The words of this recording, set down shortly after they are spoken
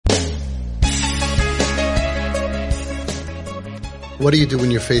What do you do when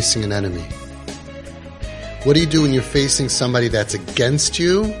you're facing an enemy? What do you do when you're facing somebody that's against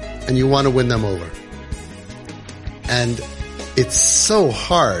you and you want to win them over? And it's so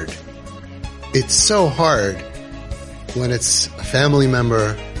hard. It's so hard when it's a family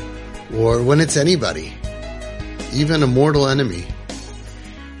member or when it's anybody, even a mortal enemy.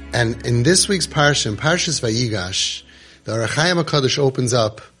 And in this week's parsha, in Parshas VAYIGASH, the Ohr HaChaim HaKadosh opens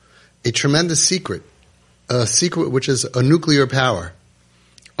up a tremendous secret, a secret which is a nuclear power,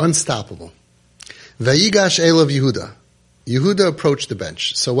 unstoppable. VAYIGASH Elav Yehuda. Yehuda approached the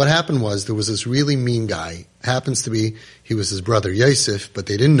bench. So what happened was there was this really mean guy. Happens to be, he was his brother Yosef, but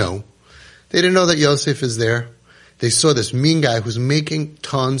they didn't know. They didn't know that Yosef is there. They saw this mean guy who's making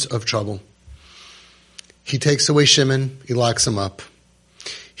tons of trouble. He takes away Shimon. He locks him up.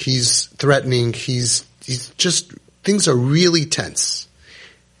 He's threatening. He's just, things are really tense.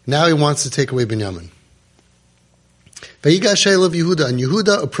 Now he wants to take away Binyamin. VAYIGASH Elav Yehuda, and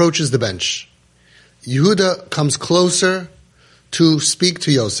Yehuda approaches the bench. Yehuda comes closer to speak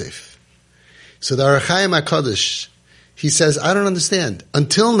to Yosef. So the Ohr HaChaim HaKadosh, he says, I don't understand.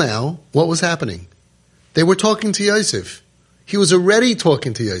 Until now, what was happening? They were talking to Yosef. He was already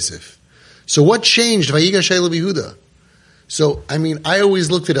talking to Yosef. So what changed? VAYIGASH Elav Yehuda. So, I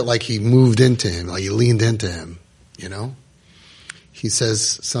always looked at it like he moved into him, like he leaned into him, you know? He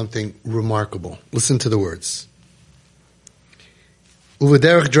says something remarkable. Listen to the words.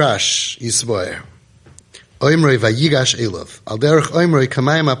 Uvederech drash yisboer. Oimrei VAYIGASH Elav. Al derech oimrei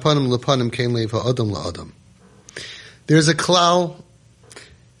kamayim apanim lepanim kein leiv ha'adam la'adam. There's a klal,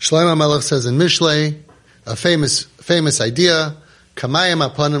 Shlomo HaMelech says in Mishlei, a famous idea, kamayim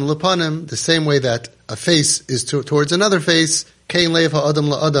apanim lepanim, the same way that a face is towards another face, kein leiv ha'adam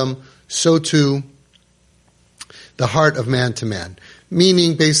la'adam, so too the heart of man to man.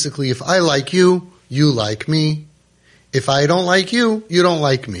 Meaning, basically, if I like you, you like me. If I don't like you, you don't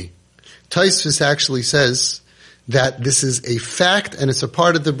like me. Tosfos actually says that this is a fact and it's a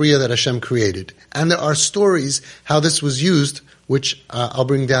part of the Bria that Hashem created. And there are stories how this was used, which I'll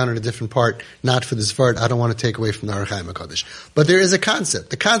bring down in a different part, not for this part. I don't want to take away from the Ohr HaChaim HaKadosh. But there is a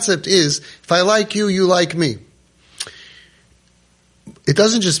concept. The concept is, if I like you, you like me. It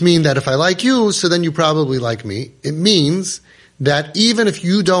doesn't just mean that if I like you, so then you probably like me. It means that even if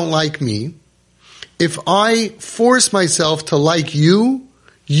you don't like me, if I force myself to like you,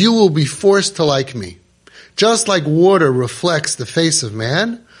 you will be forced to like me. Just like water reflects the face of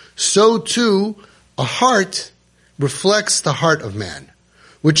man, so too a heart reflects the heart of man.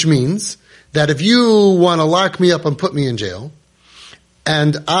 Which means that if you want to lock me up and put me in jail,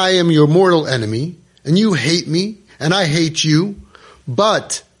 and I am your mortal enemy, and you hate me, and I hate you,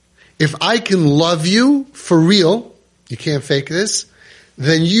 but if I can love you for real, you can't fake this,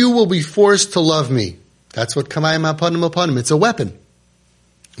 then you will be forced to love me. That's what kamayim apanim apanim. It's a weapon.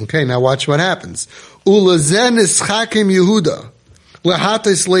 Okay, now watch what happens. Ulazen ischakim Yehuda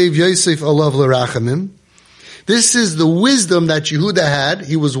lehates leiv Yosef alav lerachamim. This is the wisdom that Yehuda had.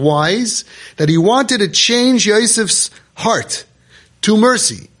 He was wise, that he wanted to change Yosef's heart to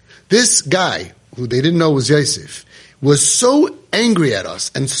mercy. This guy, who they didn't know was Yosef, was so angry at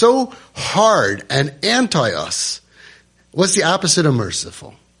us and so hard and anti us. What's the opposite of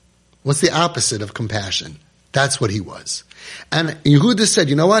merciful? What's the opposite of compassion? That's what he was. And Yehuda said,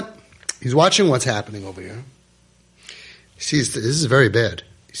 you know what? He's watching what's happening over here. He sees this is very bad.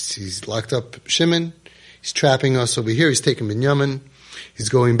 He's locked up Shimon. He's trapping us over here. He's taking Binyamin. He's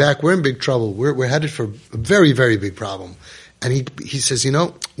going back. We're in big trouble. We're headed for a very, very big problem. And he says,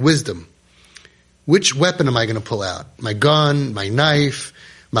 wisdom. Which weapon am I going to pull out? My gun, my knife,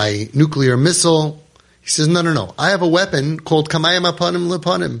 my nuclear missile? He says, no. I have a weapon called kamayim apanim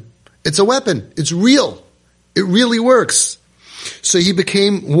lepanim. It's a weapon. It's real. It really works. So he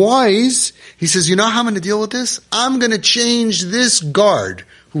became wise. He says, you know how I'm going to deal with this? I'm going to change this guard,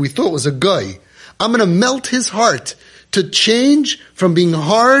 who we thought was a guy. I'm going to melt his heart to change from being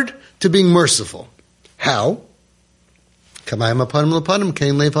hard to being merciful. How? Kamayim apanim lepanim,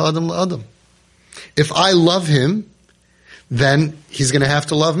 kein leiv ha'adam la'adam. If I love him, then he's going to have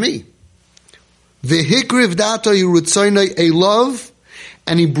to love me. V'hikriv dato yirutzaynai a love,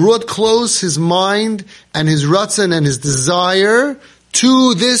 and he brought close his mind and his ratzon and his desire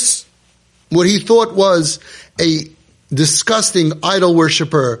to this, what he thought was a disgusting idol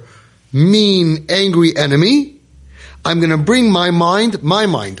worshiper, mean, angry enemy. I'm going to bring my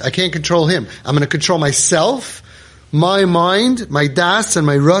mind. I can't control him. I'm going to control myself, my mind, my das, and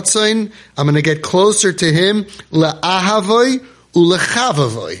my ratzon. I'm going to get closer to him. La'ahavoi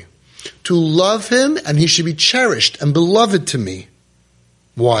u'lechavavoi. To love him, and he should be cherished and beloved to me.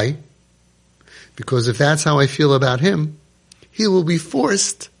 Why? Because if that's how I feel about him, he will be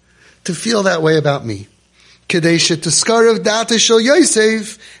forced to feel that way about me. Kedei shetiskarav data shel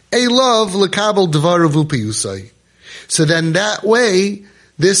Yosef elav lekabel dvarav upiyusai. So then that way,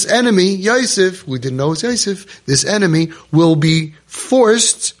 this enemy, Yosef, we didn't know it was Yosef, this enemy will be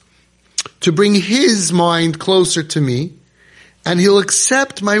forced to bring his mind closer to me, and he'll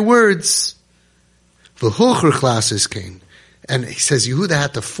accept my words. V'hucher classes came. And he says Yehuda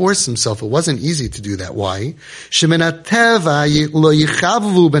had to force himself. It wasn't easy to do that. Why?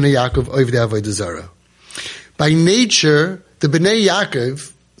 By nature, the Bnei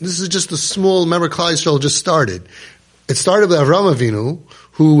Yaakov, this is just a small, remember Klal Yisrael just started. It started with Avraham Avinu,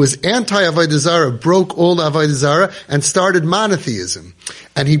 who was anti-Avodah Zarah, broke all the Avodah Zarah, and started monotheism.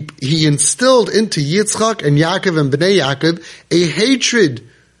 And he instilled into Yitzchak and Yaakov and Bnei Yaakov a hatred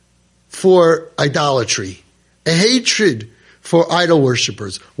for idolatry, a hatred for idol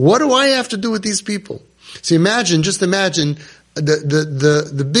worshippers. What do I have to do with these people? So just imagine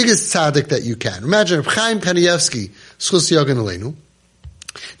the biggest tzaddik that you can. Imagine Reb Chaim Kanievsky, Schus Yogan Aleinu,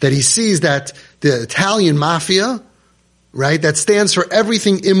 that he sees that the Italian mafia, right, that stands for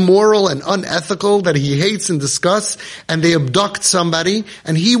everything immoral and unethical that he hates and disgusts, and they abduct somebody,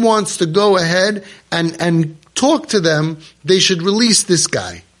 and he wants to go ahead and talk to them, they should release this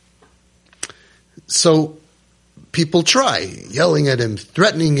guy. So people try, yelling at him,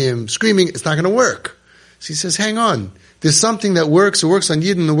 threatening him, screaming, it's not going to work. So he says, hang on. There's something that works. It works on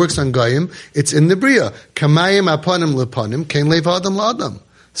Yidden, it works on Goyim. It's in the Bria. Kamayim aponim leponim, kein lev adam l'adam.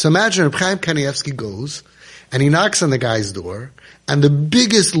 So imagine Reb Chaim Kanievsky goes, and he knocks on the guy's door, and the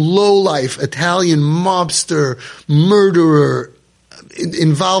biggest low-life Italian mobster, murderer,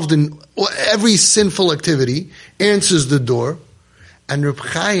 involved in every sinful activity, answers the door, and Reb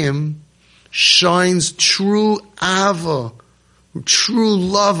Chaim shines true ava, true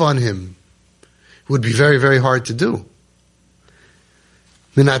love on him. It would be very, very hard to do.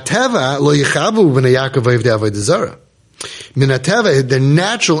 Minateva lo yichavu b'nei Yaakov avdei avodah zarah. Minateva, their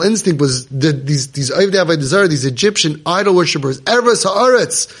natural instinct was that these avdei avodah zarah, these Egyptian idol worshippers, Eretz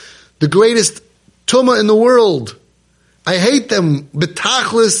haaretz, the greatest tumah in the world. I hate them.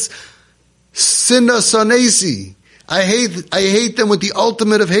 B'tachlis sinna sanesi. I hate them with the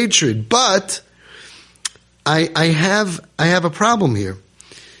ultimate of hatred. But I have a problem here.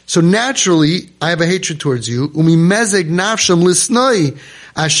 So naturally, I have a hatred towards you. Umi mezeg nafsham lisnoi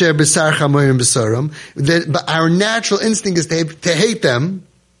asher besar chamorim besaram. But our natural instinct is to hate them.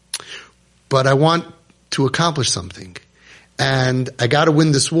 But I want to accomplish something, and I got to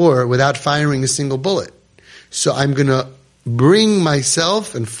win this war without firing a single bullet. So I'm going to bring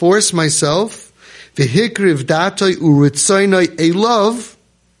myself and force myself. V'hikriv datoi uritzoinoi elav.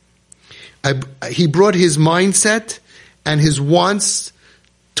 He brought his mindset and his wants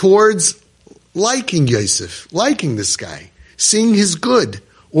towards liking Yosef, liking this guy, seeing his good,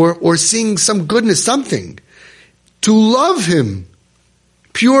 or seeing some goodness, something. To love him,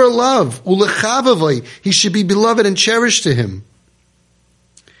 pure love, ulechavavoi, he should be beloved and cherished to him.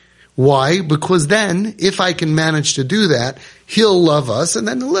 Why? Because then, if I can manage to do that, he'll love us and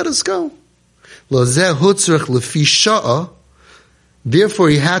then he'll let us go. Therefore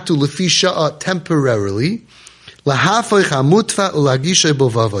he had to lefi sha'a temporarily,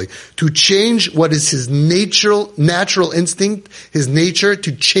 to change what is his natural instinct, his nature,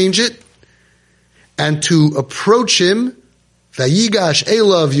 to change it, and to approach him, VAYIGASH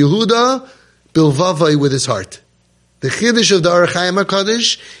elav Yehuda bilvavai, with his heart. The Chiddush of the Orach Chaim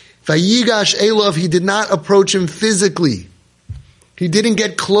HaKadosh, VAYIGASH elav, he did not approach him physically. He didn't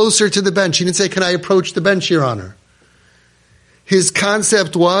get closer to the bench. He didn't say, can I approach the bench, Your Honor? His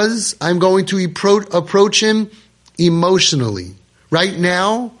concept was, I'm going to approach him emotionally. Right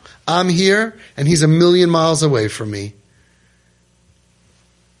now, I'm here, and he's 1,000,000 miles away from me.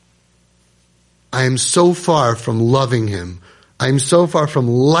 I am so far from loving him. I am so far from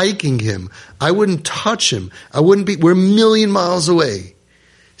liking him. I wouldn't touch him. we're 1,000,000 miles away.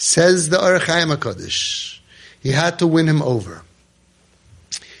 Says the Orach Chaim HaKadosh. He had to win him over.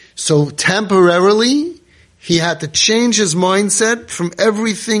 So temporarily, he had to change his mindset from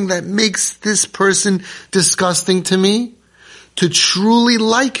everything that makes this person disgusting to me to truly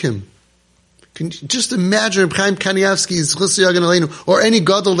like him. Can you just imagine Reb Chaim Kanievsky's Chus Yogan Aleinu, or any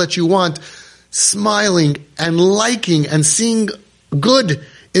gadol that you want, smiling and liking and seeing good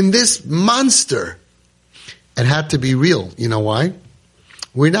in this monster. It had to be real. You know why?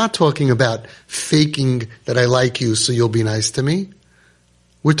 We're not talking about faking that I like you so you'll be nice to me.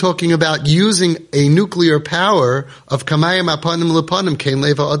 We're talking about using a nuclear power of kamayim apanim lepanim, kein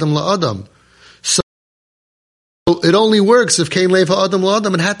leva adam la'adam. So it only works if kein leva adam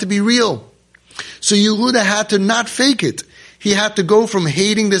la'adam. It had to be real. So Yehuda had to not fake it. He had to go from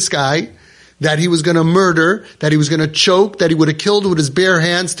hating this guy, that he was going to murder, that he was going to choke, that he would have killed with his bare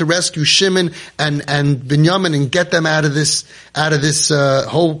hands to rescue Shimon and Binyamin and get them out of this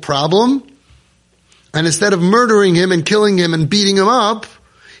whole problem. And instead of murdering him and killing him and beating him up,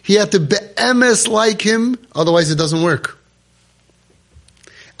 he had to be'emes like him, otherwise it doesn't work.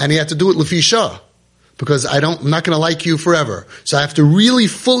 And he had to do it lefi shah, because I'm not going to like you forever. So I have to really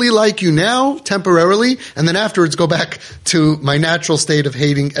fully like you now, temporarily, and then afterwards go back to my natural state of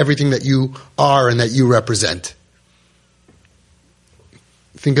hating everything that you are and that you represent.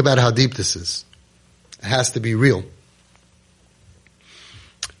 Think about how deep this is. It has to be real.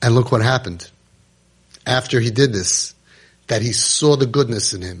 And look what happened. After he did this, that he saw the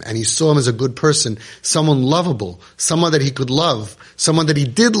goodness in him, and he saw him as a good person, someone lovable, someone that he could love, someone that he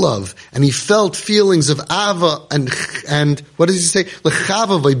did love, and he felt feelings of ava and what does he say?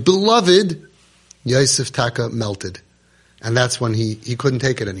 L'chavavai, beloved. Yosef Taka melted, and that's when he couldn't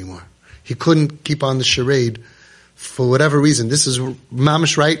take it anymore. He couldn't keep on the charade for whatever reason. This is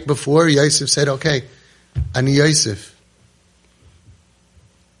mamash right before Yosef said, "Okay, Ani Yosef."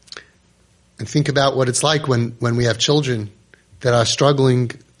 And think about what it's like when we have children that are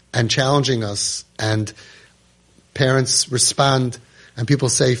struggling and challenging us, and parents respond, and people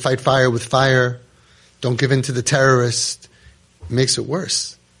say, fight fire with fire, don't give in to the terrorist. It makes it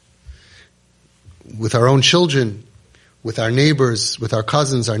worse. With our own children, with our neighbors, with our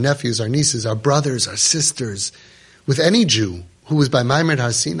cousins, our nephews, our nieces, our brothers, our sisters, with any Jew who was by Maimed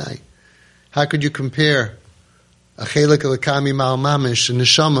Har Sinai. How could you compare a chelik elakami mal mamish, a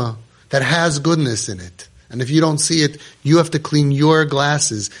neshama, that has goodness in it? And if you don't see it, you have to clean your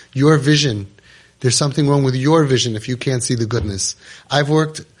glasses, your vision. There's something wrong with your vision if you can't see the goodness. I've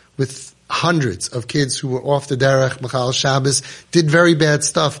worked with hundreds of kids who were off the derech, Michal Shabbos, did very bad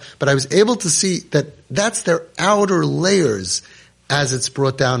stuff, but I was able to see that that's their outer layers as it's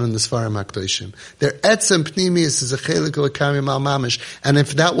brought down in the Sfarim HaKadoshim. Their etzem pnimius is a chelik l'kamim al mamish. And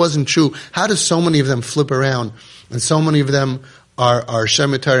if that wasn't true, how do so many of them flip around? And so many of them are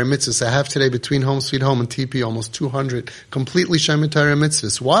Shem Torah mitzvahs. I have today between Home Sweet Home and TP almost 200 completely Shem Torah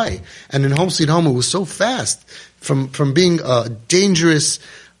mitzvahs. Why? And in Home Sweet Home it was so fast from being a dangerous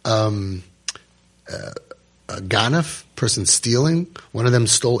ganef, person stealing. One of them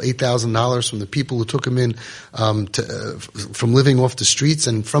stole $8,000 from the people who took him in from living off the streets,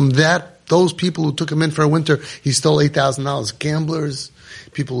 and from those people who took him in for a winter, he stole $8,000. Gamblers,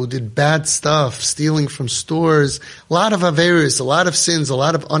 people who did bad stuff, stealing from stores, a lot of averis, a lot of sins, a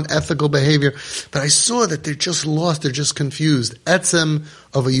lot of unethical behavior. But I saw that they're just lost, they're just confused. Etzem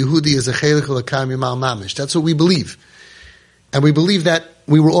of a Yehudi is a chelik l'kam yamal mamish. That's what we believe. And we believe that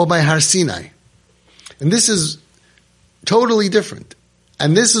we were all by Har Sinai. And this is totally different.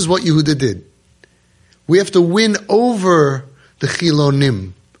 And this is what Yehuda did. We have to win over the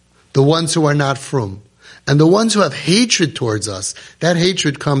chilonim, the ones who are not frum. And the ones who have hatred towards us, that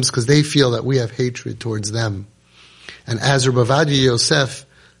hatred comes because they feel that we have hatred towards them. And as Rabbi Ovadia Yosef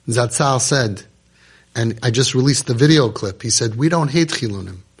Zatzal said, and I just released the video clip, he said, we don't hate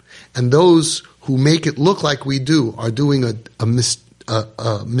chilonim. And those who make it look like we do are doing a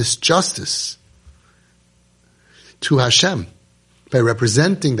misjustice to Hashem by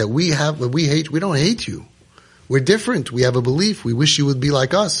representing that we hate. We don't hate you. We're different. We have a belief. We wish you would be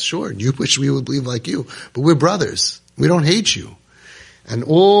like us. Sure, you wish we would believe like you, but we're brothers. We don't hate you. And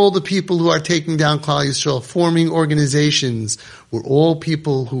all the people who are taking down Klal Yisrael, forming organizations, were all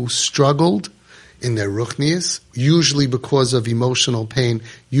people who struggled in their ruchnias, usually because of emotional pain,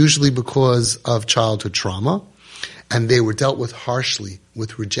 usually because of childhood trauma, and they were dealt with harshly,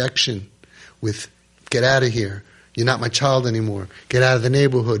 with rejection, with get out of here, you're not my child anymore, get out of the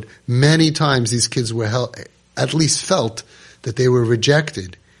neighborhood. Many times these kids were at least felt that they were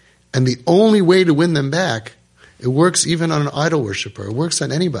rejected. And the only way to win them back, it works even on an idol worshiper, it works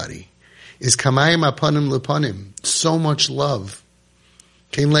on anybody, is kamayim apanim lepanim, so much love.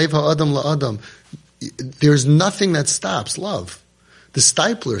 Kein lev ha'adam la'adam. There's nothing that stops love. The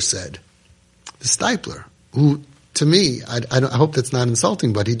Stipler said, who, to me, I hope that's not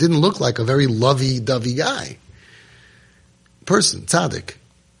insulting, but he didn't look like a very lovey-dovey guy. Person, tzaddik.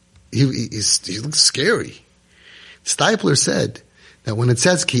 He looks scary. Stipler said that when it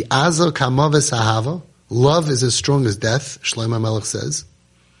says, ki azo kamaves ahava, love is as strong as death, Shlomo Melech says.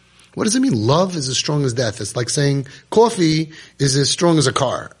 What does it mean? Love is as strong as death. It's like saying coffee is as strong as a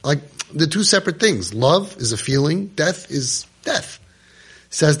car. Like, the two separate things. Love is a feeling, death is death.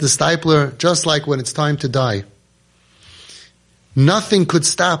 Says the Stipler, just like when it's time to die. Nothing could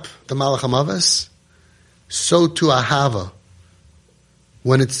stop the Malach HaMaves, so to Ahava.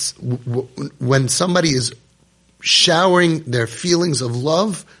 When somebody is showering their feelings of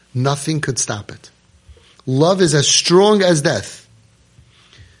love, nothing could stop it. Love is as strong as death.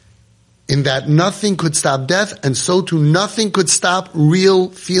 In that nothing could stop death, and so too nothing could stop real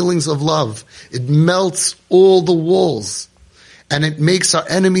feelings of love. It melts all the walls, and it makes our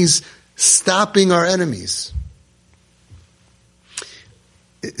enemies stopping our enemies.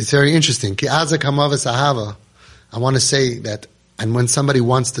 It's very interesting. Ki azak hamavas ahava. I want to say that, and when somebody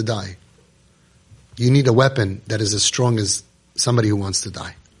wants to die, you need a weapon that is as strong as somebody who wants to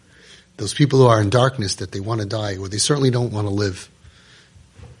die. Those people who are in darkness, that they want to die, or they certainly don't want to live.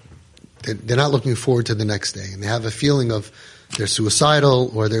 They're not looking forward to the next day, and they have a feeling of they're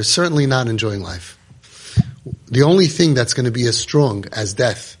suicidal, or they're certainly not enjoying life. The only thing that's going to be as strong as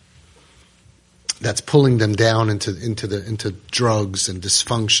death, that's pulling them down into drugs and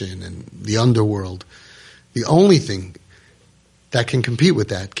dysfunction and the underworld, the only thing that can compete with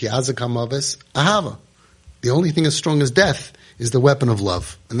that, ki azakam aves ahava. The only thing as strong as death is the weapon of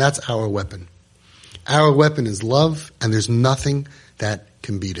love, and that's our weapon. Our weapon is love, and there's nothing that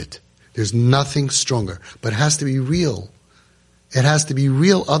can beat it. There's nothing stronger, but it has to be real. It has to be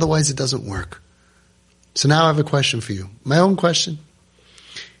real, otherwise it doesn't work. So now I have a question for you. My own question.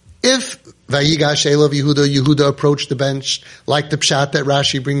 If VAYIGASH Elav Yehuda approached the bench, like the pshat that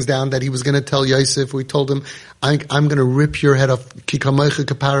Rashi brings down, that he was going to tell Yosef, we told him, I'm going to rip your head off,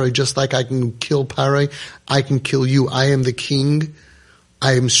 just like I can kill Paroi, I can kill you. I am the king.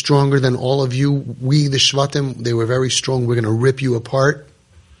 I am stronger than all of you. We, the Shvatim, they were very strong. We're going to rip you apart.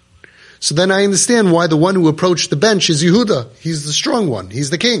 So then I understand why the one who approached the bench is Yehuda. He's the strong one. He's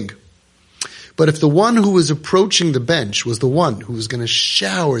the king. But if the one who was approaching the bench was the one who was going to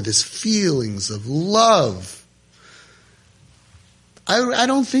shower these feelings of love, I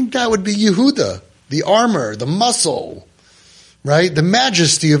don't think that would be Yehuda, the armor, the muscle, right? The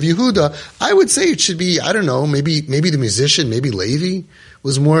majesty of Yehuda. I would say it should be, I don't know, maybe the musician, maybe Levi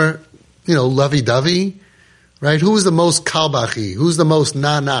was more, lovey-dovey. Right? Who was the most Kalbachi? Who's the most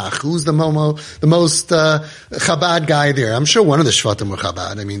Nanach? Who's the most Chabad guy there? I'm sure one of the Shvatim were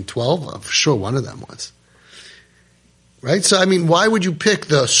Chabad. 12? I'm sure one of them was. Right? So, why would you pick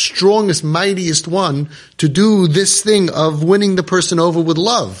the strongest, mightiest one to do this thing of winning the person over with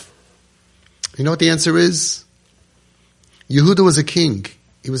love? You know what the answer is? Yehuda was a king.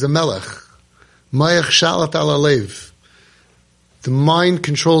 He was a melech. Mayach shalat ala lev. The mind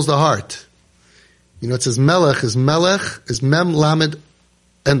controls the heart. It says melech is mem lamed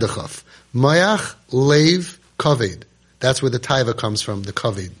endachaf. Mayach lev kaved. That's where the taiva comes from, the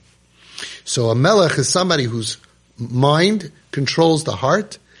kaved. So a melech is somebody whose mind controls the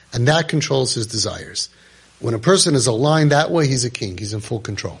heart, and that controls his desires. When a person is aligned that way, he's a king. He's in full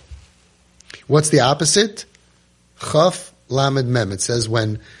control. What's the opposite? Chaf lamed mem. It says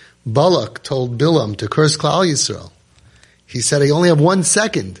when Balak told Bilam to curse Klal Yisrael, he said, I only have 1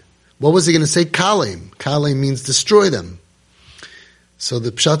 second. What was he going to say? Kalem. Kalem means destroy them. So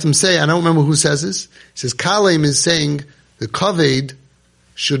the Pshatim say, I don't remember who says this, he says Kalem is saying the Kaved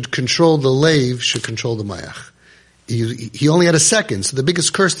should control the Lev, should control the Mayach. He only had a second, so the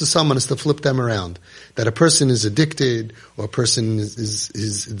biggest curse to someone is to flip them around. That a person is addicted, or a person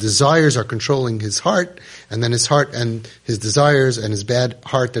his desires are controlling his heart, and then his heart and his desires and his bad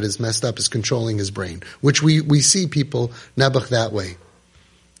heart that is messed up is controlling his brain. Which we see people nebuch that way.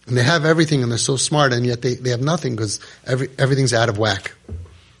 And they have everything and they're so smart, and yet they have nothing because everything's out of whack.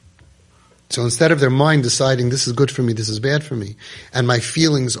 So instead of their mind deciding this is good for me, this is bad for me, and my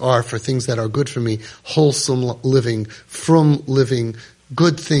feelings are for things that are good for me, wholesome living, from living,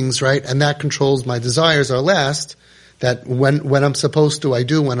 good things, right? And that controls my desires are last, that when I'm supposed to, I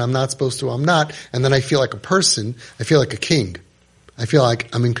do, when I'm not supposed to, I'm not, and then I feel like a person, I feel like a king. I feel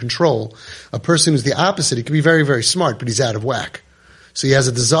like I'm in control. A person who's the opposite, he can be very, very smart, but he's out of whack. So he has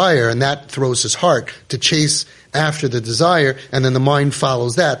a desire, and that throws his heart to chase after the desire, and then the mind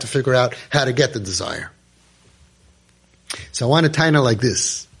follows that to figure out how to get the desire. So I want to tie it like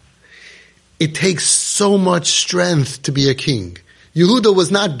this. It takes so much strength to be a king. Yehuda was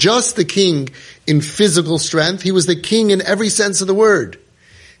not just the king in physical strength, he was the king in every sense of the word.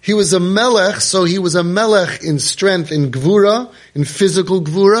 He was a melech, so he was a melech in strength, in gvura, in physical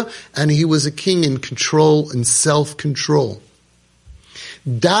gvura, and he was a king in control, in self-control.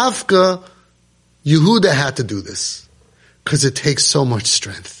 Davka, Yehuda had to do this because it takes so much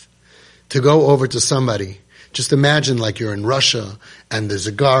strength to go over to somebody. Just imagine like you're in Russia and there's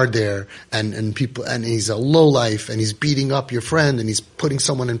a guard there and people, and he's a lowlife and he's beating up your friend and he's putting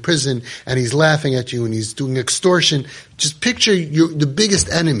someone in prison and he's laughing at you and he's doing extortion. Just picture the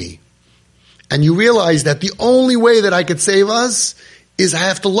biggest enemy, and you realize that the only way that I could save us is I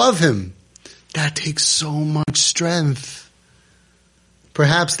have to love him. That takes so much strength.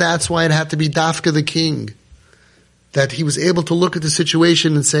 Perhaps that's why it had to be Dafka the king. That he was able to look at the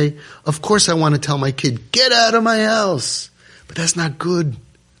situation and say, of course I want to tell my kid, get out of my house. But that's not good.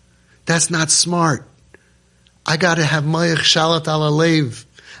 That's not smart. I got to have mayach shalat ala lev.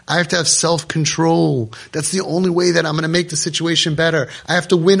 I have to have self-control. That's the only way that I'm going to make the situation better. I have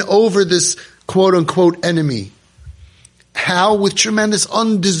to win over this quote-unquote enemy. How? With tremendous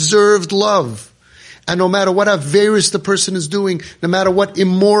undeserved love. And no matter what averus the person is doing, no matter what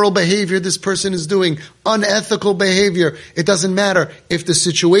immoral behavior this person is doing, unethical behavior, it doesn't matter. If the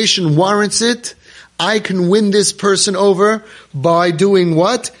situation warrants it, I can win this person over by doing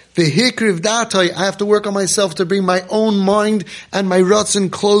what? V'hikriv datoi. I have to work on myself to bring my own mind and my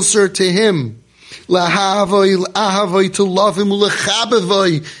ratzon closer to him. L'ahavoi, to love him,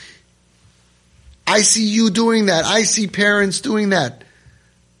 l'chabevoi. I see you doing that. I see parents doing that.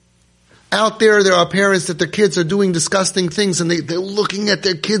 Out there are parents that their kids are doing disgusting things and they're looking at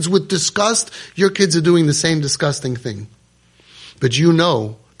their kids with disgust. Your kids are doing the same disgusting thing. But you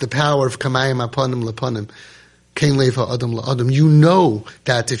know the power of kamayim aponim leponim, kein leva adam la'adam. You know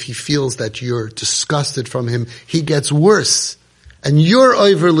that if he feels that you're disgusted from him, he gets worse. And you're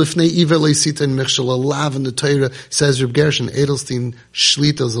over lifnei iver leisita and michshel alav in the Torah, says Reb Gershon Edelstein,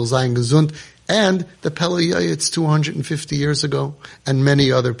 Shlita zol zayin gesund. And the Pele Yayitz 250 years ago, and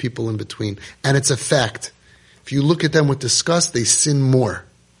many other people in between. And it's a fact. If you look at them with disgust, they sin more.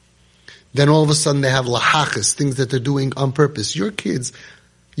 Then all of a sudden they have lahachas, things that they're doing on purpose. Your kids,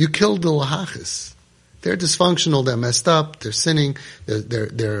 you killed the lahachas. They're dysfunctional, they're messed up, they're sinning,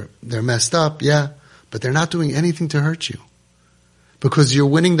 they're messed up, yeah. But they're not doing anything to hurt you. Because you're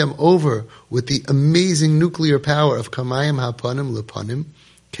winning them over with the amazing nuclear power of kamayim hapanim lepanim,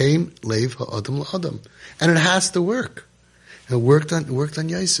 Kain lev ha'adam la'adam. And it has to work. And it worked on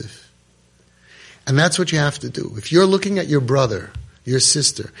Yosef. And that's what you have to do. If you're looking at your brother, your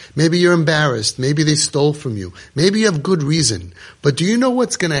sister, maybe you're embarrassed, maybe they stole from you, maybe you have good reason, but do you know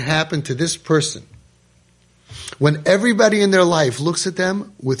what's going to happen to this person when everybody in their life looks at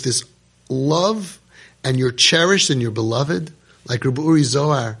them with this love and you're cherished and you're beloved, like Rabbi Uri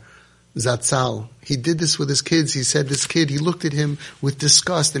Zohar Zatzal? He did this with his kids. He said this kid, he looked at him with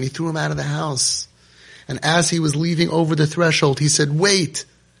disgust and he threw him out of the house. And as he was leaving over the threshold, he said, wait,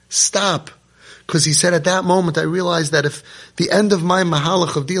 stop. Because he said, at that moment, I realized that if the end of my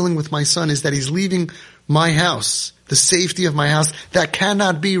mahalach of dealing with my son is that he's leaving my house, the safety of my house, that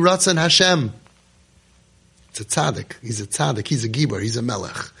cannot be Ratzon Hashem. It's a tzaddik. He's a tzaddik. He's a gibor. He's a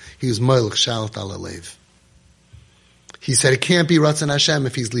melech. He was melech shalat ala lev. He said it can't be Ratzon Hashem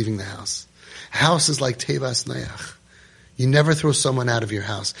if he's leaving the house. House is like Tevas Nayach. You never throw someone out of your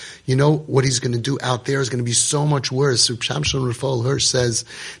house. You know what he's going to do out there is going to be so much worse. Reb Shamshon Rafal Hirsch says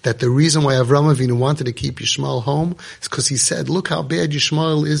that the reason why Avram Avinu wanted to keep Yishmael home is because he said, look how bad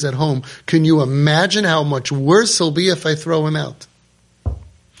Yishmael is at home. Can you imagine how much worse he'll be if I throw him out?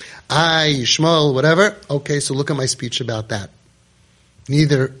 Yishmael, whatever. Okay, so look at my speech about that.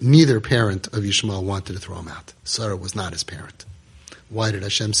 Neither parent of Yishmael wanted to throw him out. Sarah was not his parent. Why did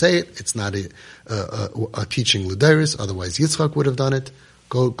Hashem say it? It's not a teaching l'deiros. Otherwise, Yitzchak would have done it.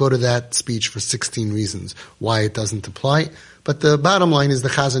 Go to that speech for 16 reasons why it doesn't apply. But the bottom line is the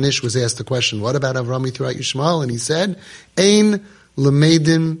Chazon Ish was asked the question, what about Avram throughout Yishmael? And he said, Ein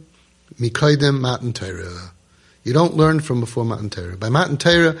lemedim mikodim matan Torah. You don't learn from before Matan Torah. By Matan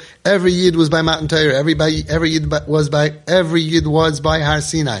Torah, every Yid was by Matan Torah. Every Yid was by Har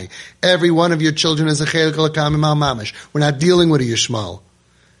Sinai. Every one of your children is a Chelik L'Kamim Al Mamish. We're not dealing with a Yishmael.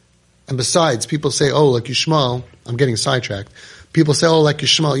 And besides, people say, oh, like Yishmael, I'm getting sidetracked. People say, oh, like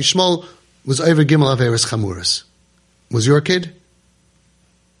Yishmael. Yishmael was over Gimel Averis Chamuras. Was your kid?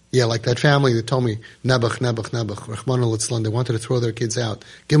 Yeah, like that family that told me, Nebuch, Rachmana Litzlan, they wanted to throw their kids out.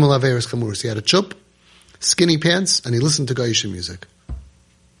 Gimel Averis Chamuras. He had a chup, skinny pants, and he listened to Goyish music.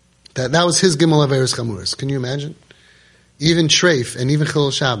 That was his Gimel Averis Chamuras. Can you imagine? Even Treif and even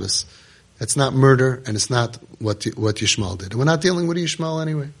Chilul Shabbos. That's not murder, and it's not what Yishmael did. And we're not dealing with Yishmael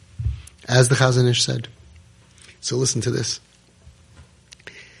anyway, as the Chazon Ish said. So listen to this.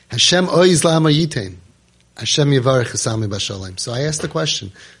 Hashem oiz la'ama yitain. Hashem yivarech esami b'shalom. So I asked the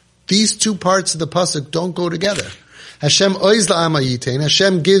question. These two parts of the pasuk don't go together. Hashem oiz la'ama yitain.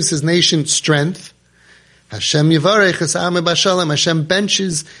 Hashem gives his nation strength. Hashem yivarech esami b'shalom. Hashem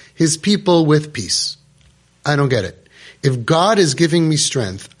benches his people with peace. I don't get it. If God is giving me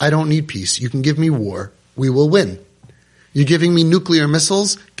strength, I don't need peace. You can give me war. We will win. You're giving me nuclear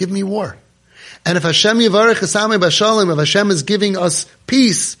missiles, give me war. And if Hashem yivarech esami b'shalom, if Hashem is giving us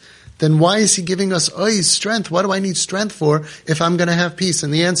peace, then why is he giving us strength? What do I need strength for if I'm going to have peace?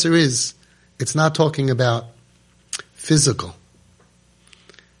 And the answer is It's not talking about physical.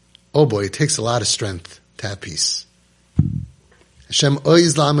 Oh boy, it takes a lot of strength to have peace. Hashem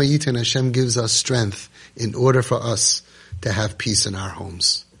oiz lama yitin, Hashem gives us strength in order for us to have peace in our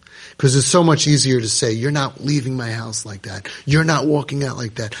homes. Because it's so much easier to say, you're not leaving my house like that. You're not walking out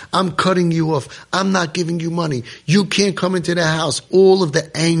like that. I'm cutting you off. I'm not giving you money. You can't come into the house. All of the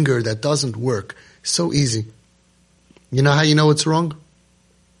anger that doesn't work. So easy. You know how you know it's wrong?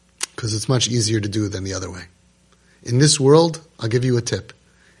 Because it's much easier to do than the other way. In this world, I'll give you a tip.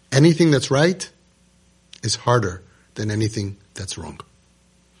 Anything that's right is harder than anything that's wrong.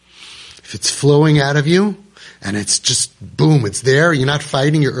 If it's flowing out of you, and it's just, boom, it's there, you're not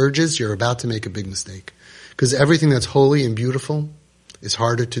fighting your urges, you're about to make a big mistake. Because everything that's holy and beautiful is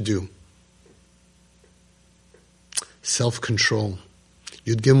harder to do. Self-control.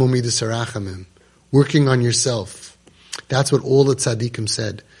 Yud Gimel Midas Harachamim. Working on yourself. That's what all the tzaddikim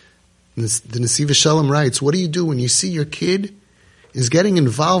said. The Nesiv Shalom writes, what do you do when you see your kid is getting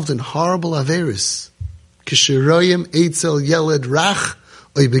involved in horrible averis? Kishiroyim eitzel yeled rach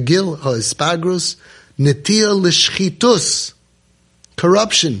oy begil ha'espagrus netia l'shchitus.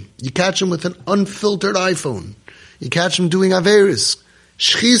 Corruption. You catch him with an unfiltered iPhone. You catch him doing averis.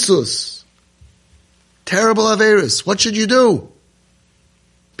 Shchisus. Terrible averis. What should you do?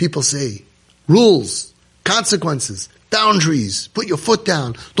 People say, rules, consequences, boundaries, put your foot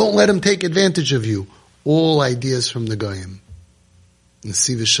down, don't let him take advantage of you. All ideas from the Goyim.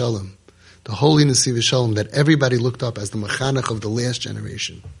 Nesiv Shalom. The holy Nesiv Shalom that everybody looked up as the Mechanech of the last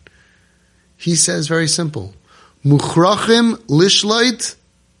generation. He says very simple, Muchrachim lishleit,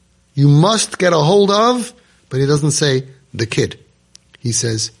 you must get a hold of, but he doesn't say the kid. He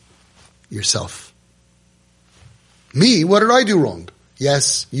says yourself. Me, what did I do wrong?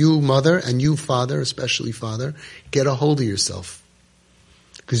 Yes, you mother and you father, especially father, get a hold of yourself.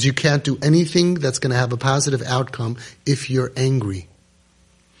 Because you can't do anything that's going to have a positive outcome if you're angry.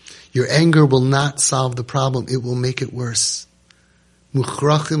 Your anger will not solve the problem, it will make it worse.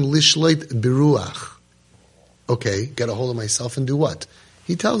 Muchrachim lishleit biruach. Okay, get a hold of myself and do what?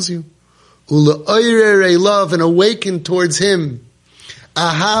 He tells you. Ule'oirei love, and awaken towards him.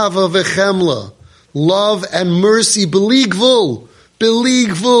 Ahava v'chemla. Love and mercy, beligvul,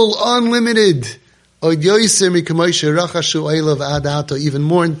 unlimited. Even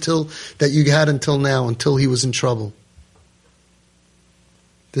more until that you had until now, until he was in trouble.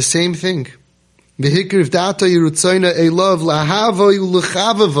 The same thing.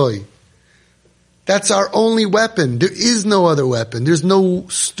 That's our only weapon. There is no other weapon. There's no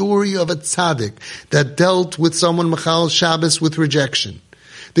story of a tzaddik that dealt with someone Machal Shabbos with rejection.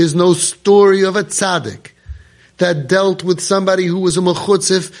 There's no story of a tzaddik that dealt with somebody who was a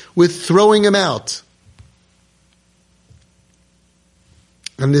mechutzif with throwing him out.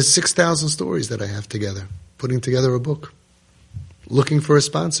 And there's 6,000 stories that I have together, putting together a book. Looking for a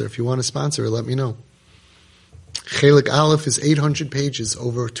sponsor. If you want a sponsor, let me know. Chelik Aleph is 800 pages,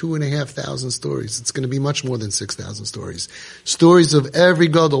 over 2,500 stories. It's going to be much more than 6,000 stories. Stories of every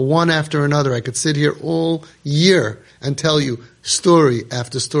gadol, one after another. I could sit here all year and tell you story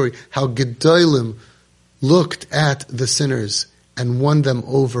after story how gedolim looked at the sinners and won them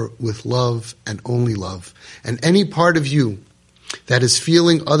over with love and only love. And any part of you that is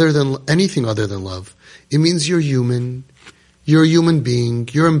feeling anything other than love, it means you're human. You're a human being.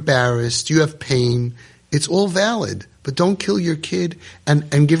 You're embarrassed. You have pain. It's all valid, but don't kill your kid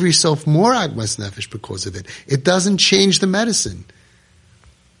and give yourself more agmas nefesh because of it. It doesn't change the medicine.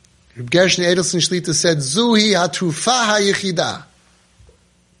 Reb Gershon Edelstein Shlita said, Zuhi hatrufa hayichida.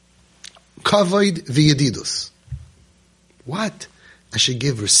 Kavod v'yedidus. What? I should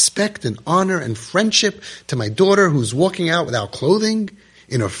give respect and honor and friendship to my daughter who's walking out without clothing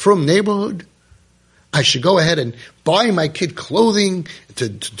in a frum neighborhood? I should go ahead and buy my kid clothing to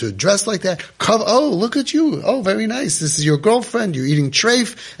dress like that. Oh, look at you. Oh, very nice. This is your girlfriend. You're eating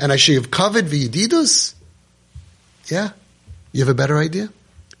treif, and I should have covered v'yedidus? Yeah? You have a better idea?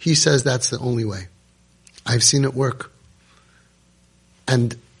 He says that's the only way. I've seen it work.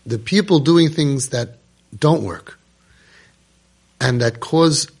 And the people doing things that don't work and that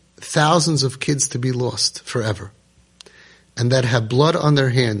cause thousands of kids to be lost forever and that have blood on their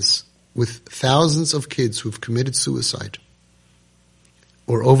hands with thousands of kids who've committed suicide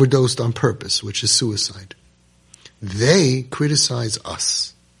or overdosed on purpose, which is suicide, they criticize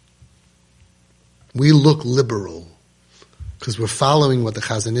us. We look liberal because we're following what the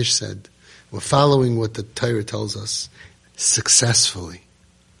Chazon Ish said. We're following what the Torah tells us successfully.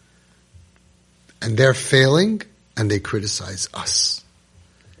 And they're failing and they criticize us.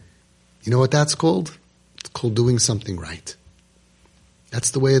 You know what that's called? It's called doing something right.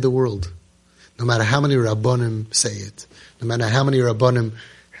 That's the way of the world. No matter how many Rabbanim say it. No matter how many Rabbanim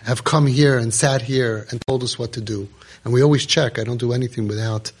have come here and sat here and told us what to do. And we always check. I don't do anything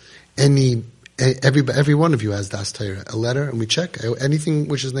without every one of you has Das Torah, a letter, and we check. Anything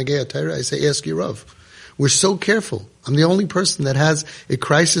which is Negei Torah, I say, ask your Rav. We're so careful. I'm the only person that has a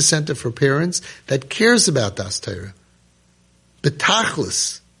crisis center for parents that cares about Das Torah.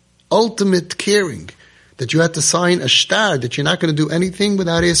 Betachlis, ultimate caring, that you have to sign a shtar, that you're not going to do anything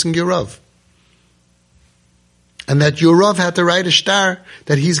without asking your Rav. And that your Rav had to write a shtar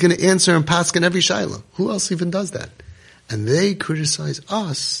that he's going to answer and paskin every shayla. Who else even does that? And they criticize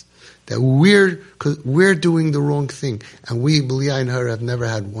us that we're doing the wrong thing. And we, B'li Ayin Hara, have never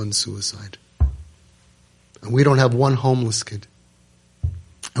had one suicide. And we don't have one homeless kid.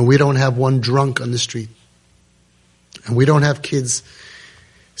 And we don't have one drunk on the street. And we don't have kids,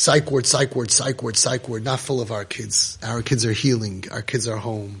 psych ward, not full of our kids. Our kids are healing, our kids are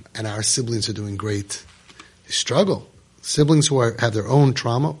home, and our siblings are doing great. They struggle. Siblings who have their own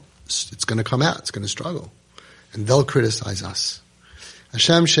trauma, it's going to come out, it's going to struggle. And they'll criticize us.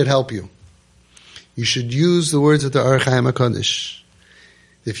 Hashem should help you. You should use the words of the Orach Chaim HaKadosh.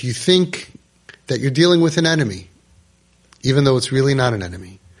 If you think that you're dealing with an enemy, even though it's really not an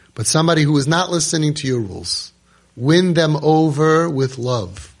enemy, but somebody who is not listening to your rules, win them over with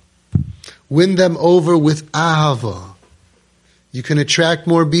love. Win them over with ahava. You can attract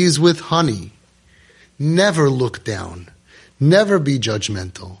more bees with honey. Never look down. Never be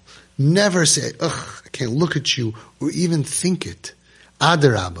judgmental. Never say, ugh, I can't look at you or even think it.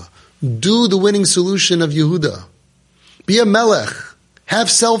 Adarabba. Do the winning solution of Yehuda. Be a melech. Have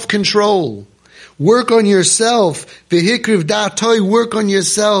self-control. Work on yourself. V'hikriv da'atoi, work on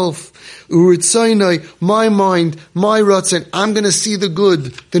yourself. Uritzainai, my mind, my ratzon, I'm going to see the good,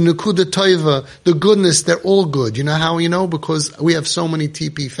 the nekuda toiva, the goodness, they're all good. You know how you know? Because we have so many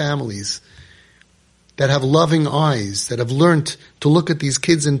TP families that have loving eyes, that have learned to look at these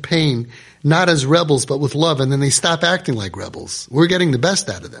kids in pain, not as rebels, but with love, and then they stop acting like rebels. We're getting the best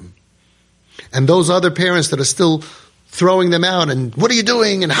out of them. And those other parents that are still throwing them out, and what are you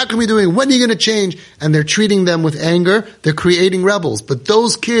doing, and how come you're doing, when are you going to change? And they're treating them with anger, they're creating rebels. But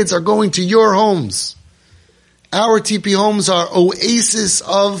those kids are going to your homes. Our TP homes are oasis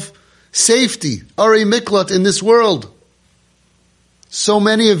of safety, Ari Miklat in this world. So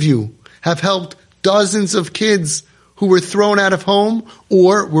many of you have helped dozens of kids who were thrown out of home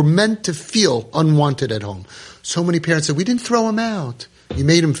or were meant to feel unwanted at home. So many parents said, we didn't throw him out. You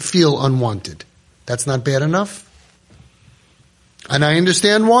made him feel unwanted. That's not bad enough? And I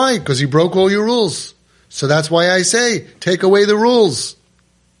understand why, because he broke all your rules. So that's why I say, take away the rules.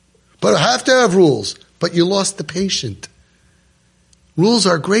 But I have to have rules. But you lost the patient. Rules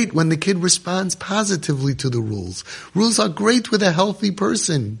are great when the kid responds positively to the rules. Rules are great with a healthy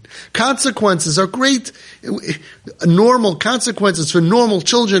person. Consequences are great, normal consequences for normal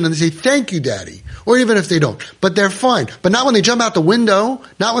children, and they say, thank you, Daddy. Or even if they don't. But they're fine. But not when they jump out the window,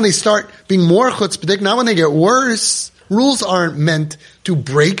 not when they start being more chutzpahdik, not when they get worse. Rules aren't meant to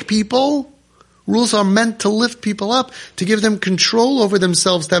break people. Rules are meant to lift people up, to give them control over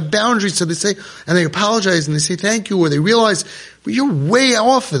themselves, to have boundaries. So they say, and they apologize and they say thank you, or they realize, well, you're way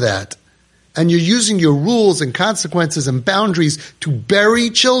off of that. And you're using your rules and consequences and boundaries to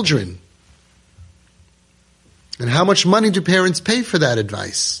bury children. And how much money do parents pay for that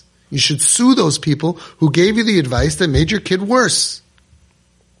advice? You should sue those people who gave you the advice that made your kid worse.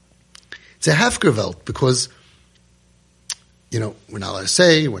 It's a hefkerwelt because, we're not allowed to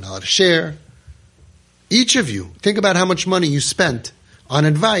say, we're not allowed to share. Each of you, think about how much money you spent on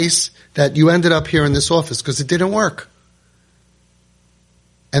advice that you ended up here in this office because it didn't work.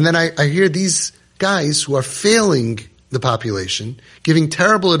 And then I hear these guys who are failing the population, giving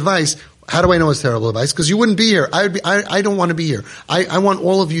terrible advice. How do I know it's terrible advice? Because you wouldn't be here. I don't want to be here. I want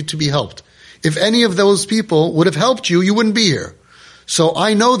all of you to be helped. If any of those people would have helped you, you wouldn't be here. So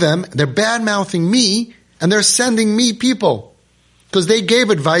I know them. They're bad-mouthing me, and they're sending me people. Because they gave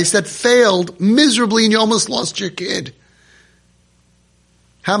advice that failed miserably and you almost lost your kid.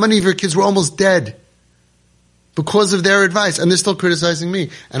 How many of your kids were almost dead because of their advice? And they're still criticizing me.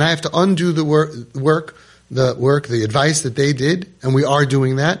 And I have to undo the the advice that they did, and we are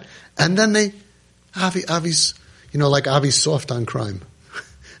doing that. And then Avi's, like Avi's soft on crime.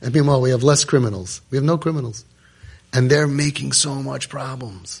 And meanwhile, we have less criminals. We have no criminals. And they're making so much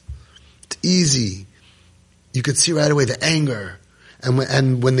problems. It's easy. You could see right away the anger.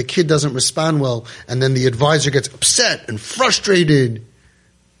 And when the kid doesn't respond well, and then the advisor gets upset and frustrated,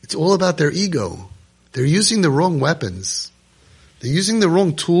 it's all about their ego. They're using the wrong weapons. They're using the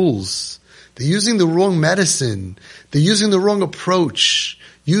wrong tools. They're using the wrong medicine. They're using the wrong approach.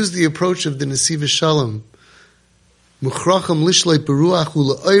 Use the approach of the Nesiv Shalom. Muchracham lishlei beruach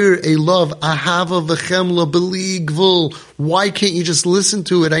u'la'ir elav ahava v'chemla b'li gvul. Why can't you just listen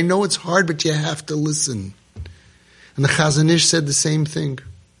to it? I know it's hard, but you have to listen. And the Chazon Ish said the same thing.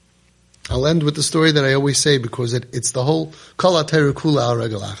 I'll end with the story that I always say because it's the whole kol ha'Torah kula al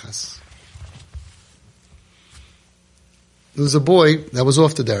regel achas. There was a boy that was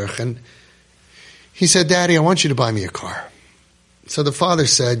off the derech, and he said, "Daddy, I want you to buy me a car." So the father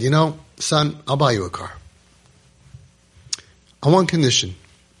said, "Son, I'll buy you a car. On one condition,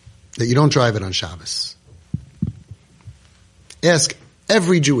 that you don't drive it on Shabbos." Ask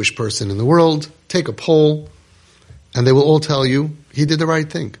every Jewish person in the world, take a poll, and they will all tell you he did the right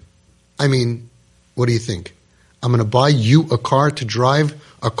thing. I mean, what do you think? I'm going to buy you a car to drive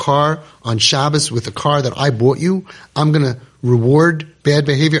a car on Shabbos with a car that I bought you? I'm going to reward bad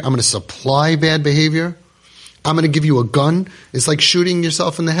behavior? I'm going to supply bad behavior? I'm going to give you a gun? It's like shooting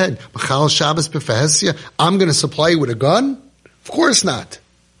yourself in the head. Machal Shabbos b'fahesya. I'm going to supply you with a gun? Of course not.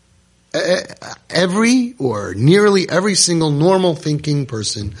 Every or nearly every single normal thinking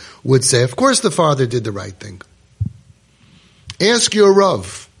person would say, of course the father did the right thing. Ask your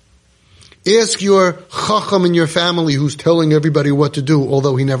Rav. Ask your Chacham in your family who's telling everybody what to do,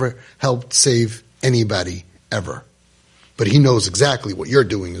 although he never helped save anybody ever. But he knows exactly what you're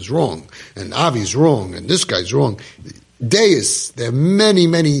doing is wrong, and Avi's wrong, and this guy's wrong. Deis, there are many,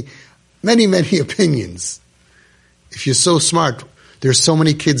 many, many, many opinions. If you're so smart, there's so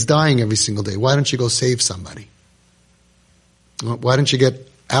many kids dying every single day. Why don't you go save somebody? Why don't you get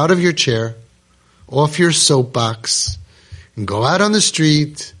out of your chair, off your soapbox, and go out on the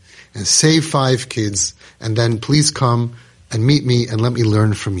street and save 5 kids, and then please come and meet me and let me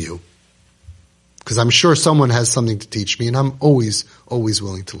learn from you. Because I'm sure someone has something to teach me, and I'm always, always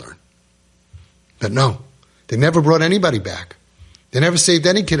willing to learn. But no, they never brought anybody back. They never saved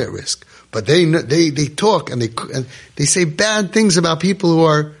any kid at risk. But they talk and they say bad things about people who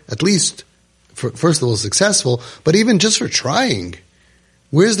are at least, first of all, successful, but even just for trying.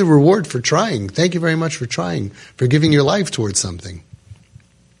 Where's the reward for trying? Thank you very much for trying, for giving your life towards something.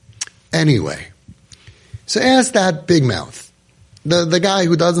 Anyway, so ask that big mouth. The guy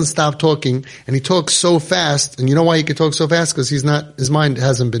who doesn't stop talking, and he talks so fast, and you know why he can talk so fast? Because his mind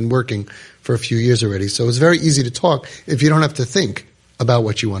hasn't been working for a few years already. So it's very easy to talk if you don't have to think about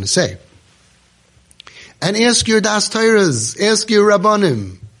what you want to say. And ask your Das Torahs, ask your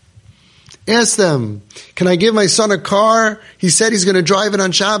Rabbanim. Ask them, can I give my son a car? He said he's going to drive it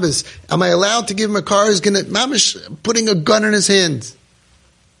on Shabbos. Am I allowed to give him a car? He's going to, mamish, putting a gun in his hand.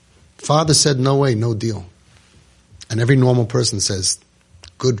 Father said, no way, no deal. And every normal person says,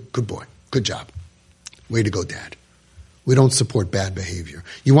 good boy, good job. Way to go, Dad. We don't support bad behavior.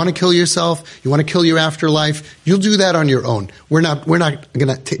 You want to kill yourself? You want to kill your afterlife? You'll do that on your own. We're not going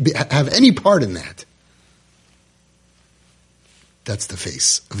to have any part in that. That's the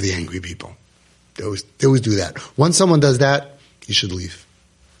face of the angry people. They always do that. Once someone does that, you should leave.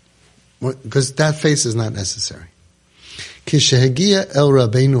 Because that face is not necessary. Kishehagia el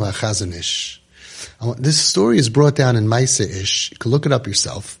Rabbeinu HaChazon Ish. This story is brought down in Maaseh Ish. You can look it up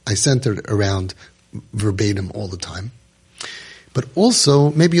yourself. I sent it around verbatim all the time. But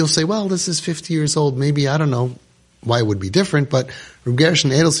also, maybe you'll say, well, this is 50 years old. Maybe, I don't know why it would be different. But Reb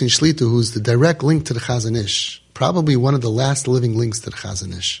Gershon Edelstein Shlitu, who's the direct link to the Chazon Ish, probably one of the last living links to the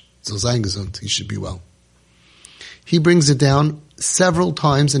Chazon Ish. So sein gesund, he should be well. He brings it down several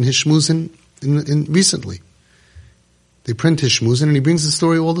times in his shmuzin recently. They print his shmuzin and he brings the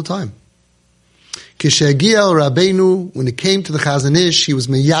story all the time. Kishehagia el Rabbeinu, when it came to the Chazon Ish, he was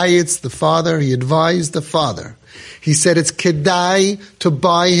meyayitz the father, he advised the father. He said it's kedai to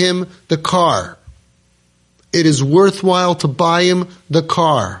buy him the car. It is worthwhile to buy him the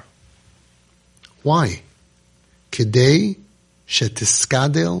car. Why? Kedei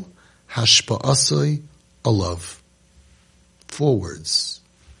shetiskadel hashpa'asoi alav. 4 words.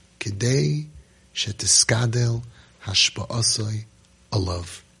 Kedei shetiskadel hashpa'asoi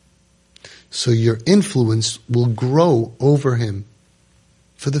alav. So your influence will grow over him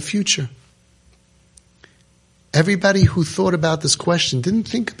for the future. Everybody who thought about this question didn't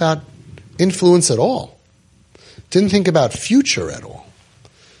think about influence at all. Didn't think about future at all.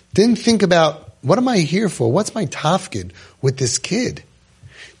 Didn't think about, what am I here for? What's my tafkid with this kid?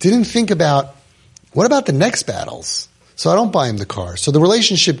 Didn't think about, what about the next battles? So I don't buy him the car. So the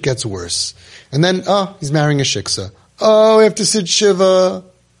relationship gets worse. And then, he's marrying a shiksa. I have to sit shiva.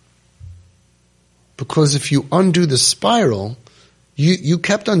 Because if you undo the spiral, you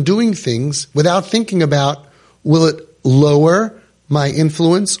kept on doing things without thinking about, will it lower my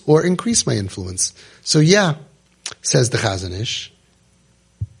influence or increase my influence? So yeah, says the Chazon Ish,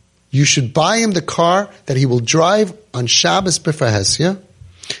 You should buy him the car that he will drive on Shabbos B'Farhesia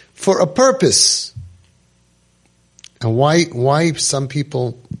for a purpose. And why some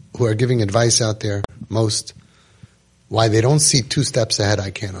people who are giving advice out there, why they don't see 2 steps ahead,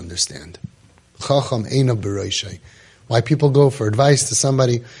 I can't understand. Chacham eina b'roshai. Why people go for advice to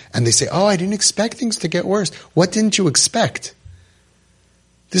somebody and they say, oh, I didn't expect things to get worse. What didn't you expect?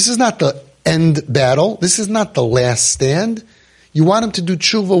 This is not the end battle. This is not the last stand. You want them to do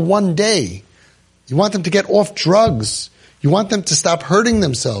tshuva one day. You want them to get off drugs. You want them to stop hurting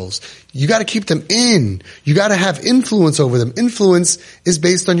themselves. You got to keep them in. You got to have influence over them. Influence is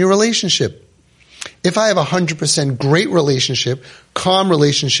based on your relationship. If I have 100% great relationship, calm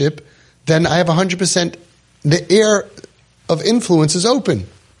relationship, then I have 100%, the air of influence is open.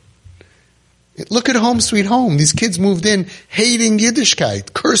 Look at Home Sweet Home. These kids moved in hating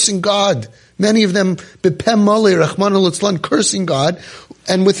Yiddishkeit, cursing God. Many of them, bepem mali, Rahman al cursing God.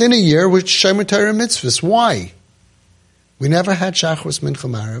 And within a year, with Shomer Torah mitzvahs. Why? We never had Shachris Mincha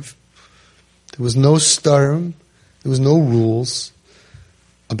Marav. There was no starim. There was no rules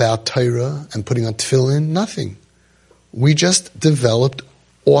about Torah and putting on tefillin. Nothing. We just developed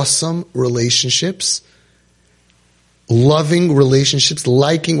awesome relationships, loving relationships,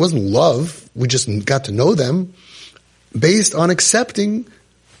 liking. It wasn't love. We just got to know them based on accepting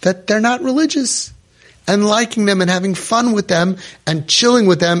that they're not religious and liking them and having fun with them and chilling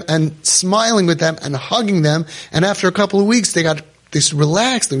with them and smiling with them and hugging them. And after a couple of weeks, they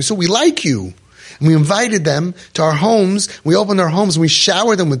relaxed. And we said, we like you. And we invited them to our homes. We opened our homes and we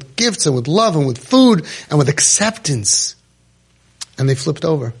showered them with gifts and with love and with food and with acceptance. And they flipped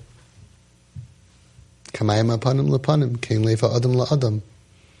over. Kamayim apanim lepanim, kein leifa adam la'adam.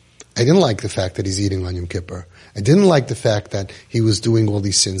 I didn't like the fact that he's eating on Yom Kippur. I didn't like the fact that he was doing all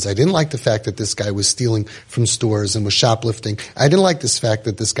these sins. I didn't like the fact that this guy was stealing from stores and was shoplifting. I didn't like this fact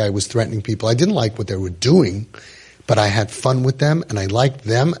that this guy was threatening people. I didn't like what they were doing, but I had fun with them and I liked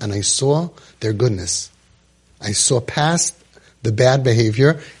them and I saw their goodness. I saw past the bad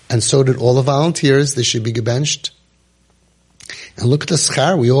behavior and so did all the volunteers. They should be gebenched. And look at the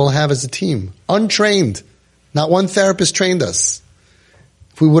schar we all have as a team. Untrained. Not one therapist trained us.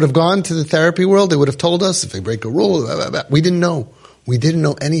 If we would have gone to the therapy world, they would have told us if they break a rule, blah, blah, blah. We didn't know. We didn't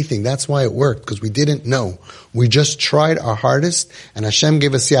know anything. That's why it worked, because we didn't know. We just tried our hardest, and Hashem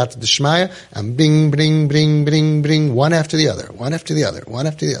gave us siyata d'shmaya, and bing, bing, bing, bing, bing, one after the other, one after the other, one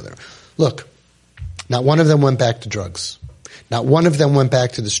after the other. Look, not one of them went back to drugs. Not one of them went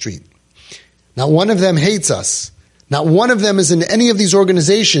back to the street. Not one of them hates us. Not one of them is in any of these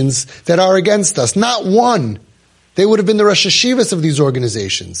organizations that are against us. Not one. They would have been the Rosh Hashivas of these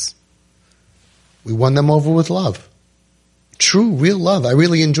organizations. We won them over with love. True, real love. I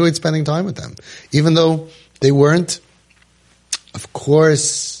really enjoyed spending time with them. Even though they weren't, of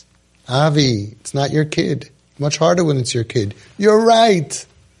course, Avi, it's not your kid. Much harder when it's your kid. You're right.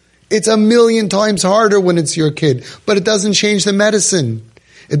 It's 1,000,000 times harder when it's your kid. But it doesn't change the medicine.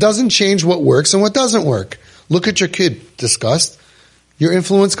 It doesn't change what works and what doesn't work. Look at your kid, disgust. Your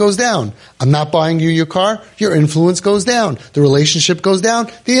influence goes down. I'm not buying you your car. Your influence goes down. The relationship goes down.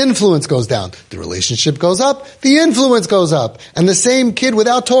 The influence goes down. The relationship goes up. The influence goes up. And the same kid,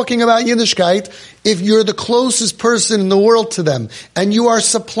 without talking about Yiddishkeit, if you're the closest person in the world to them and you are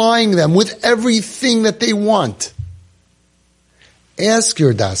supplying them with everything that they want, ask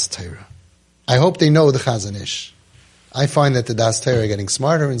your Das Torah. I hope they know the Chazon Ish. I find that the Das Torah are getting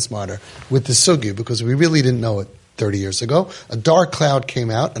smarter and smarter with the sugya because we really didn't know it 30 years ago. A dark cloud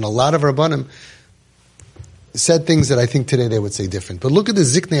came out and a lot of Rabbanim said things that I think today they would say different. But look at the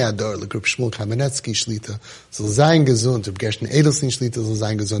Ziknei Ador, like Reb Shmuel Kamenetsky Shlita, Zol Zayin Gesund, Reb Gershon Edelstein Shlita, Zol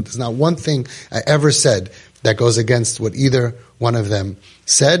Zayin Gesund. There's not one thing I ever said that goes against what either one of them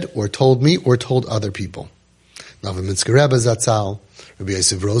said or told me or told other people. Navim Mitzke Rebbe Zatzal, Rabbi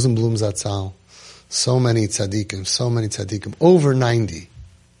Yosef Rosenblum Zatzal, so many tzaddikim, over 90.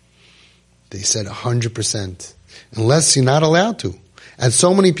 They said 100%. Unless you're not allowed to. And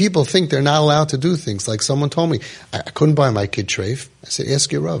so many people think they're not allowed to do things. Like someone told me, I couldn't buy my kid treif. I said,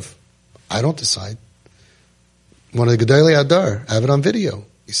 ask your Rav. I don't decide. One of the Gedolei Adar, I have it on video.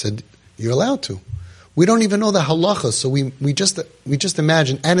 He said, you're allowed to. We don't even know the halacha, so we just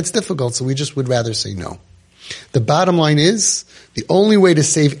imagine, and it's difficult, so we just would rather say no. The bottom line is, the only way to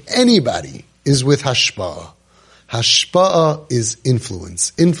save anybody is with hashpa'ah. Hashpa'ah is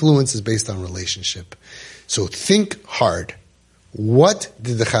influence. Influence is based on relationship. So think hard. What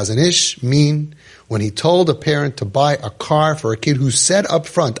did the Chazon Ish mean when he told a parent to buy a car for a kid who said up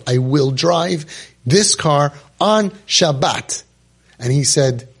front, I will drive this car on Shabbat? And he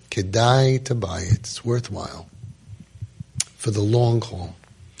said, Kedai to buy it. It's worthwhile. For the long haul.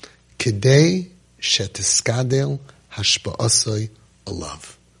 Kedei shetiskadel hashpa'asoi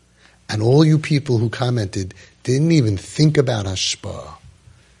alav. And all you people who commented didn't even think about hashpa'ah.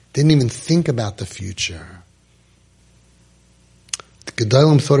 Didn't even think about the future. The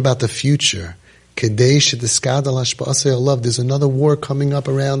Gedolim thought about the future. Kedei shetiskadel hashpa'asoi alav. There's another war coming up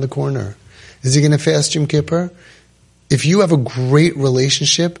around the corner. Is he going to fast Yom Kippur? If you have a great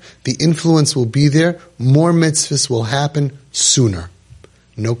relationship, the influence will be there. More mitzvahs will happen sooner.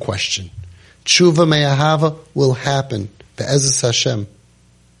 No question. Tshuva me'ahava will happen. Be'ezus Hashem.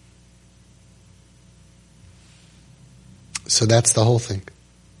 So that's the whole thing.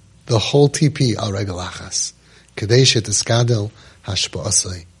 The whole TP al regel achas. Kedei shetiskadel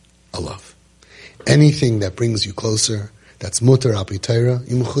hashpa'asei alav. Anything that brings you closer, that's mutar al pi Torah,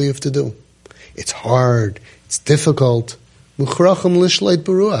 you mechuyev to do. It's hard. It's difficult. Muchrachim lishleit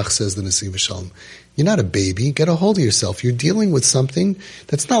beruach, says the Nesiv Shalom. You're not a baby. Get a hold of yourself. You're dealing with something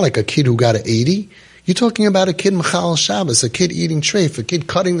that's not like a kid who got an 80. You're talking about a kid Machal Shabbos, a kid eating treif, a kid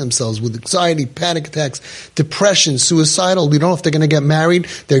cutting themselves with anxiety, panic attacks, depression, suicidal. You don't know if they're going to get married.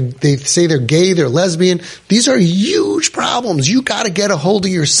 They say they're gay, they're lesbian. These are huge problems. You got to get a hold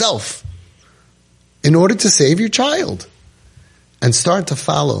of yourself in order to save your child and start to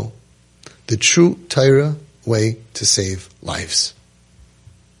follow the true Torah way to save lives.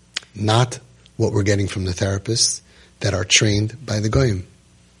 Not what we're getting from the therapists that are trained by the Goyim.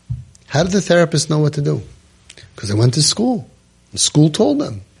 How did the therapists know what to do? Because they went to school. The school told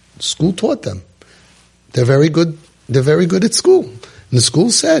them. The school taught them. They're very good at school. And the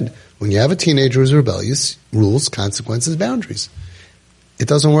school said, when you have a teenager who's rebellious, rules, consequences, boundaries. It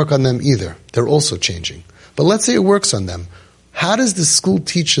doesn't work on them either. They're also changing. But let's say it works on them. How does the school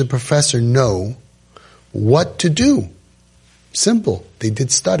teacher, the professor, know what to do? Simple. They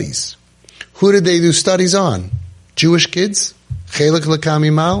did studies. Who did they do studies on? Jewish kids? Chelik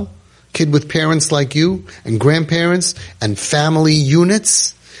lekami mal? Kid with parents like you, and grandparents, and family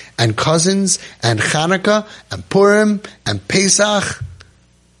units, and cousins, and Hanukkah, and Purim, and Pesach,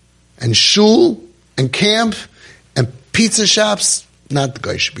 and shul, and camp, and pizza shops. Not the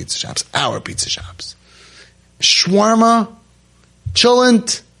Goyish pizza shops, our pizza shops. Shawarma,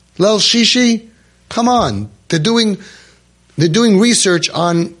 Cholent, Lel Shishi. Come on. They're doing research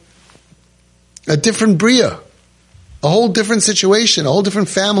on a different bria, a whole different situation, a whole different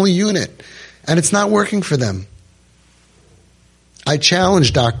family unit, and it's not working for them. I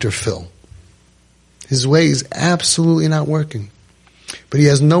challenge Dr. Phil. His way is absolutely not working. But he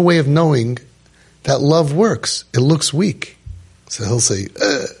has no way of knowing that love works. It looks weak. So he'll say,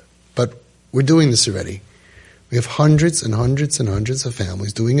 but we're doing this already. We have hundreds and hundreds and hundreds of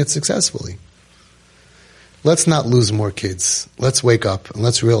families doing it successfully. Let's not lose more kids. Let's wake up and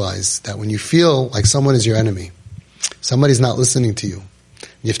let's realize that when you feel like someone is your enemy, somebody's not listening to you,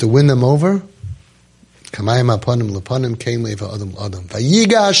 you have to win them over. Kamayim apanim lepanim kein leva adam adam.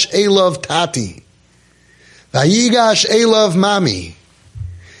 Vayigash elav tati. Vayigash elav mami.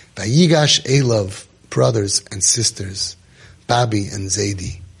 Vayigash elav brothers and sisters. Babi and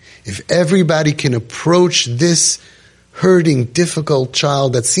Zaidi. If everybody can approach this hurting, difficult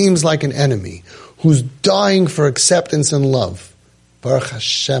child that seems like an enemy, who's dying for acceptance and love. Baruch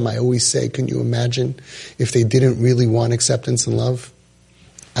Hashem, I always say, can you imagine if they didn't really want acceptance and love?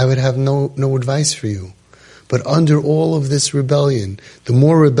 I would have no advice for you. But under all of this rebellion, the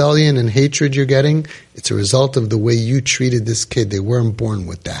more rebellion and hatred you're getting, it's a result of the way you treated this kid. They weren't born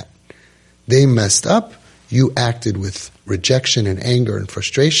with that. They messed up. You acted with rejection and anger and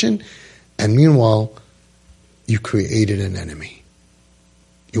frustration. And meanwhile, you created an enemy.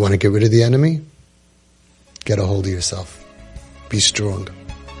 You want to get rid of the enemy? Get a hold of yourself. Be strong.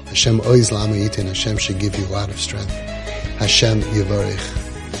 Hashem oiz lama yitin. Hashem should give you a lot of strength. Hashem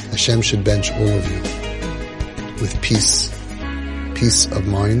yivarech. Hashem should bench all of you with peace. Peace of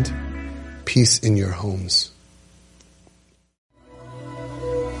mind. Peace in your homes.